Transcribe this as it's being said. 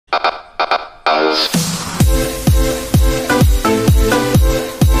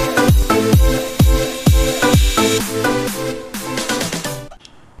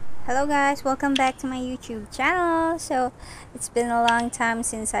guys, welcome back to my YouTube channel. So it's been a long time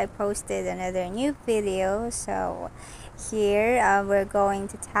since I posted another new video. So here we're going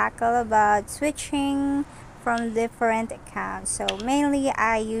to tackle about switching from different accounts. So mainly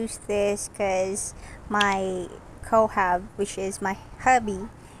I use this because my cohab, which is my hubby,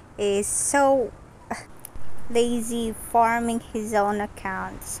 is so lazy farming his own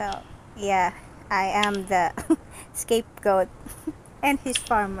account. So yeah, I am the scapegoat and his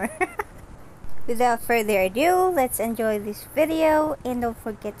farmer. Without further ado, let's enjoy this video, and don't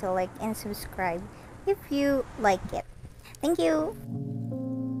forget to like and subscribe if you like it. Thank you.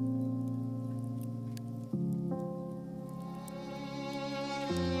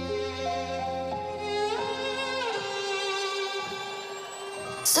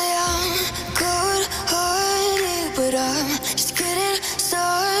 Say I'm good-hearted, but I'm just getting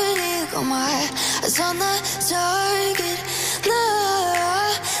started. Got my eyes on the target. No,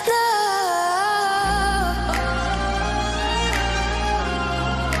 no.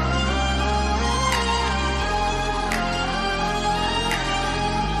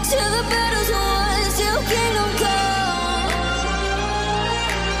 Till the battle's won, till kingdom come.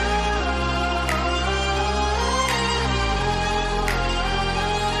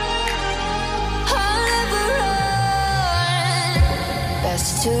 I'll never run.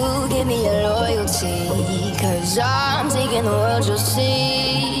 Best to give me your loyalty, 'cause I'm taking the world, you'll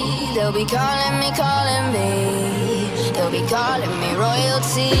see. They'll be calling me, they'll be calling me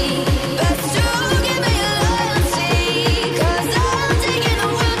royalty. Best to give me your loyalty, 'cause I'm taking the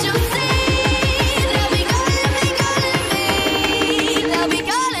world, you'll see. They'll be calling me, they'll be calling me royalty. They'll be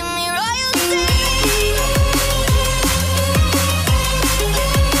calling me royalty.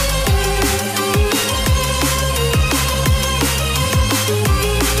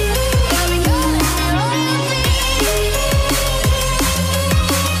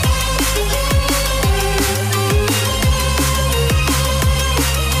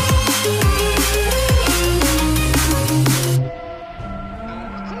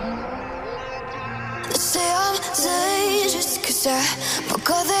 They say I'm dangerous 'cause I broke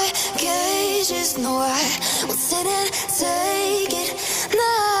all their cages. No, I won't sit and take it.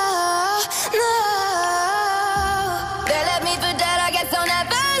 No, no. They left me for dead, I guess I'll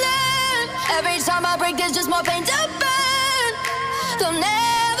never learn. Every time I break, there's just more pain to burn. They'll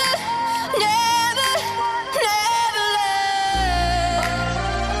never, never, never learn.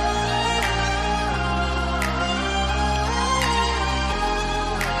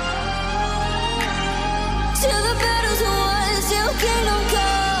 Till the battle's won, till kingdom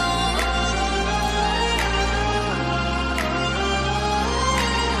come.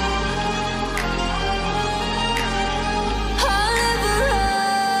 I'll never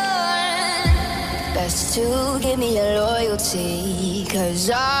run. Best to give me your loyalty, 'cause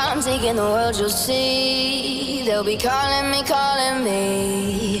I'm taking the world, you'll see. They'll be calling me,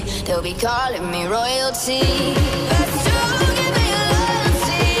 they'll be calling me royalty. Best